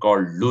procedure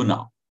called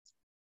LUNA.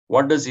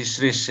 What does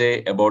ISHRAE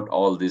say about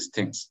all these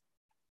things?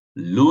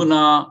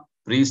 LUNA,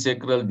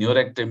 presacral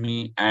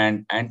neurectomy,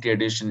 and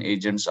anti-adhesion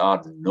agents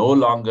are no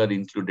longer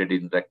included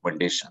in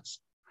recommendations,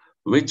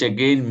 which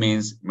again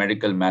means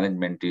medical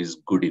management is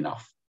good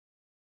enough.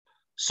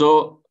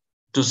 So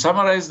to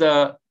summarize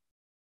the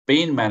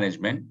pain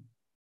management,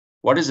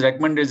 what is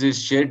recommended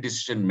is shared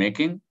decision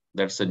making.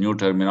 That's a new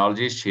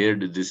terminology,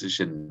 shared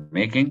decision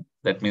making.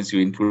 That means you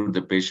include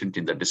the patient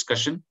in the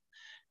discussion.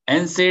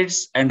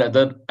 NSAIDs and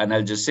other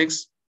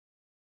analgesics.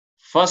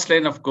 First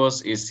line, of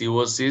course, is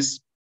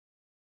COCs,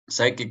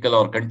 cyclical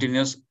or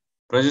continuous,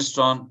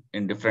 progesterone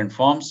in different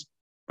forms.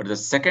 But the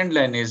second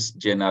line is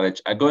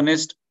GnRH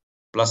agonist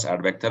plus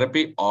ADVAC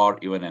therapy or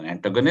even an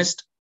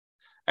antagonist.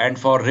 And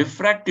for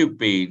refractive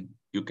pain,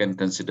 you can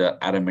consider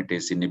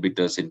aromatase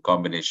inhibitors in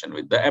combination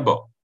with the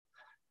above.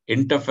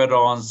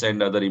 Interferons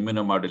and other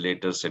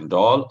immunomodulators and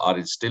all are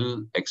in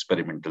still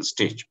experimental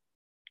stage.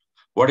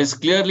 What is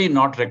clearly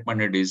not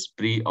recommended is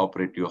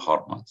pre-operative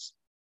hormones.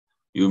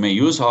 You may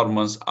use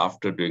hormones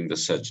after doing the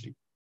surgery.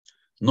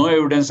 No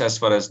evidence as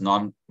far as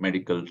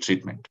non-medical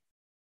treatment.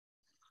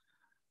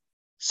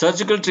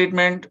 Surgical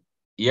treatment,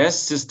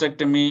 Yes,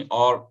 cystectomy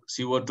or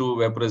CO2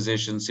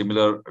 vaporization,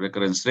 similar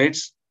recurrence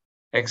rates.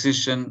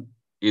 Excision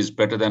is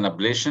better than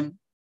ablation.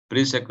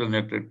 Pre-sacral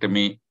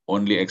nephrectomy,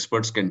 only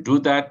experts can do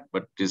that,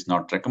 but it is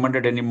not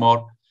recommended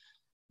anymore.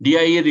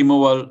 DIE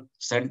removal,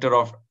 center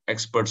of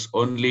experts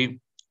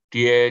only.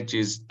 TAH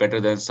is better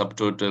than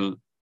subtotal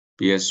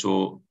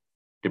PSO,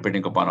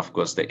 depending upon, of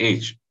course, the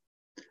age.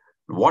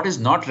 What is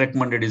not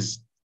recommended is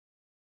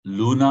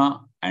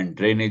LUNA and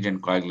drainage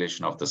and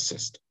coagulation of the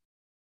cyst.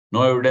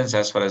 No evidence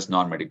as far as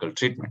non-medical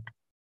treatment.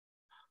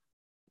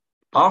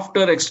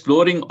 After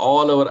exploring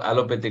all our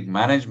allopathic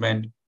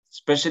management,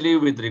 especially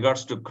with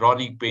regards to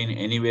chronic pain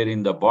anywhere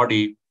in the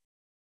body,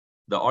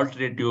 the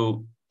alternative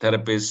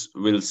therapists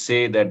will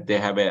say that they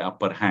have an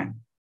upper hand.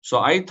 So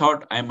I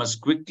thought I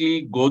must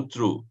quickly go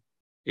through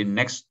in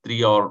next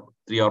 3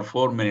 or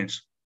 4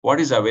 minutes what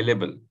is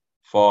available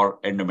for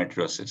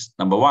endometriosis.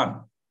 Number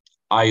one,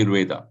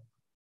 Ayurveda.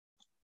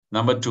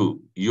 Number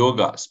two,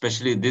 yoga,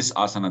 especially this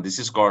asana. This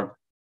is called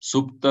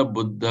Supta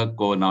Buddha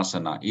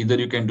Konasana. Either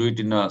you can do it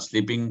in a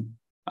sleeping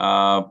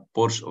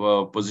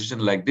position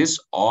like this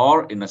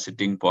or in a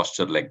sitting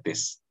posture like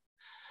this.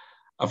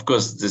 Of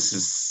course, this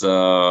is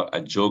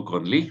a joke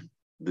only.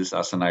 This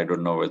asana, I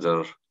don't know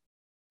whether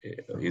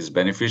is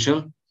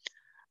beneficial.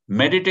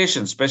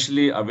 Meditation,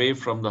 especially away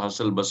from the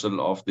hustle bustle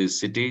of the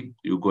city,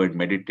 you go and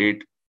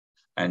meditate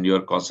and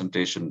your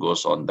concentration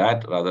goes on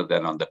that rather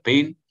than on the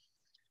pain.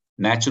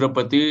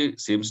 Naturopathy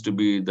seems to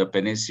be the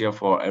panacea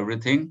for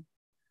everything.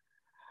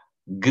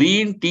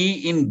 Green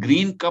tea in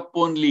green cup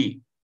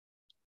only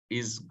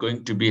is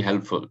going to be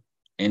helpful.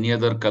 Any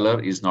other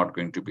color is not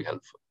going to be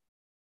helpful.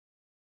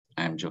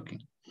 I am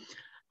joking.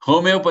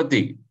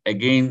 Homeopathy,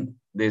 again,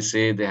 they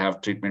say they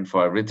have treatment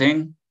for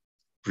everything.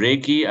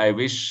 Reiki, I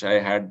wish I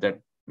had that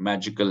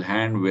magical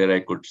hand where I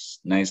could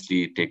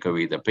nicely take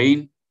away the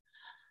pain.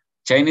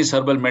 Chinese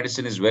herbal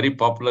medicine is very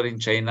popular in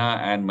China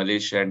and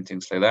Malaysia and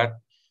things like that.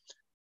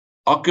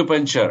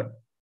 Acupuncture,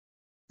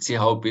 see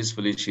how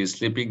peacefully she is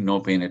sleeping, no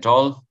pain at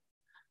all.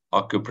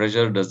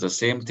 Acupressure does the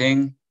same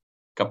thing.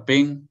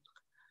 Cupping,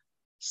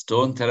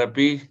 stone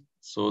therapy,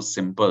 so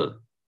simple,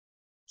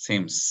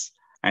 seems.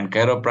 And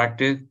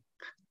chiropractic,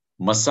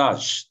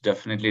 massage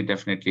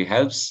definitely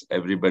helps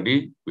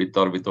everybody with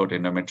or without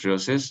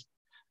endometriosis.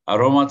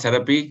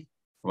 Aromatherapy,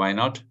 why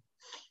not?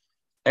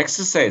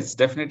 Exercise,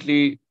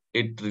 definitely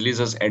it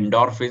releases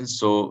endorphins,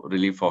 so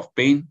relief of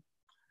pain.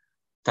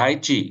 Tai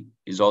Chi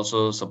is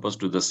also supposed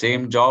to do the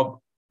same job.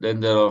 Then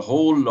there are a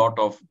whole lot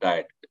of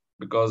diet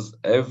because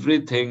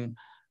everything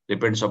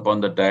depends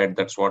upon the diet.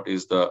 That's what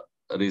is the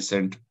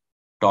recent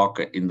talk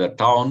in the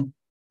town.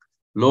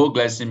 Low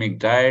glycemic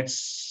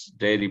diets,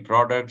 dairy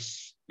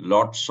products,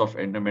 lots of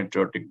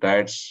endometriotic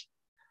diets,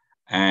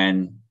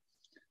 and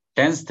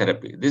TENS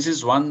therapy. This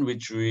is one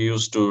which we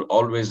used to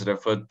always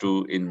refer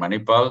to in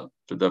Manipal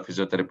to the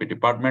physiotherapy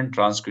department,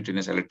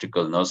 transcutaneous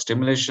electrical nerve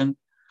stimulation.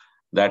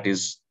 That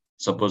is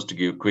supposed to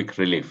give quick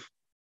relief.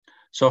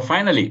 So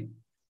finally,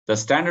 the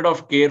standard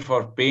of care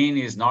for pain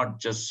is not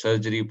just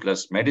surgery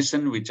plus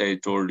medicine, which I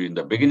told you in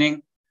the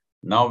beginning.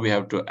 Now we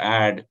have to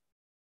add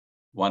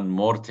one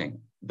more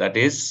thing, that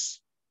is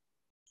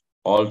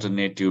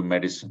alternative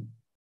medicine.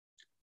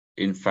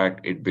 In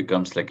fact, it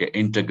becomes like an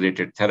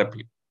integrated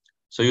therapy.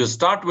 So you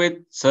start with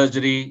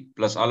surgery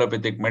plus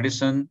allopathic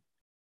medicine.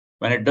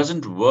 When it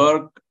doesn't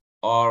work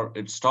or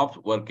it stops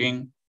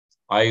working,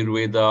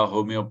 Ayurveda,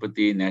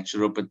 homeopathy,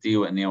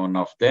 naturopathy, any one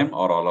of them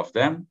or all of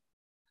them.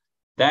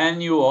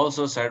 Then you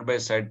also side by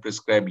side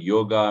prescribe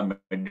yoga,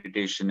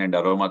 meditation, and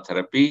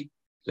aromatherapy.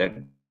 Let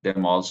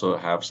them also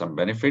have some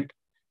benefit.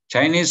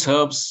 Chinese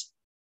herbs,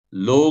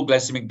 low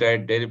glycemic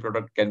diet, dairy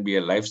product can be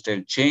a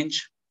lifestyle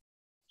change.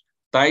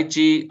 Tai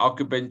Chi,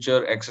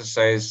 acupuncture,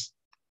 exercise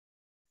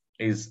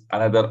is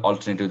another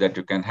alternative that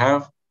you can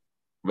have.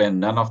 When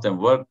none of them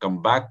work,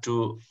 come back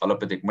to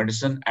allopathic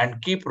medicine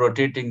and keep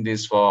rotating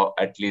this for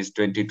at least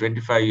 20,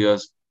 25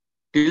 years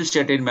till she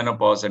attains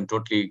menopause and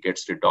totally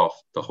gets rid of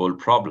the whole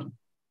problem.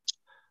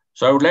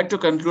 So I would like to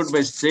conclude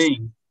by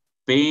saying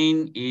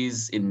pain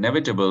is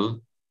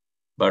inevitable,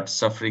 but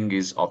suffering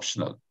is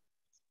optional.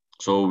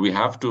 So we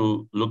have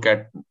to look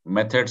at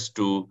methods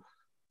to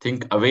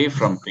think away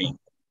from pain.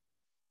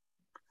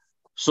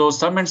 So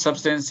sum and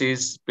substance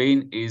is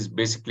pain is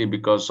basically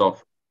because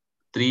of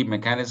three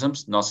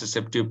mechanisms: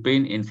 nociceptive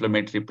pain,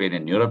 inflammatory pain,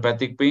 and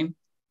neuropathic pain.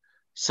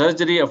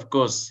 Surgery, of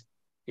course,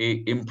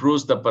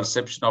 improves the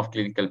perception of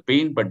clinical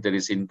pain, but there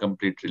is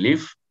incomplete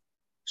relief.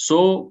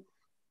 So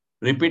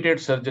repeated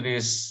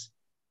surgeries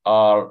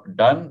are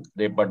done,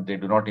 but they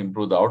do not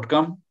improve the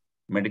outcome.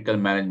 Medical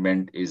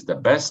management is the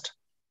best.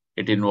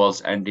 It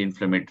involves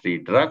anti-inflammatory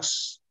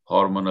drugs,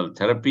 hormonal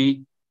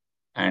therapy,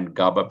 and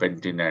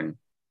gabapentin and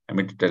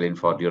amitriptyline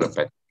for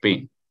neuropathic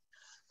pain.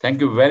 Thank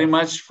you very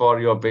much for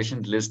your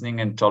patient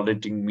listening and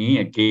tolerating me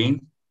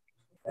again.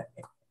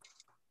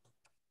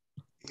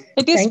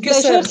 It is Thank you,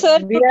 pleasure, sir.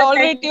 sir, We to are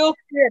tolerate thank you.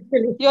 you,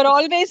 actually. You're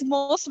always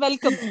most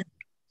welcome.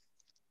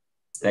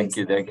 Thank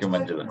you,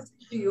 Manjula.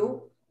 To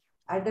you,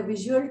 and a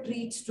visual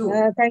treat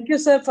too. Thank you,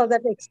 sir, for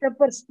that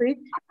extempore speech.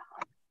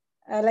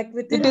 like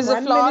within It is a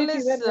 1 minute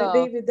you flawless were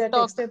ready with that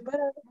talk. extemper.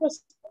 It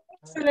was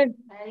excellent.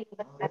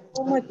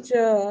 So much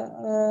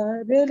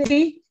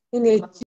really in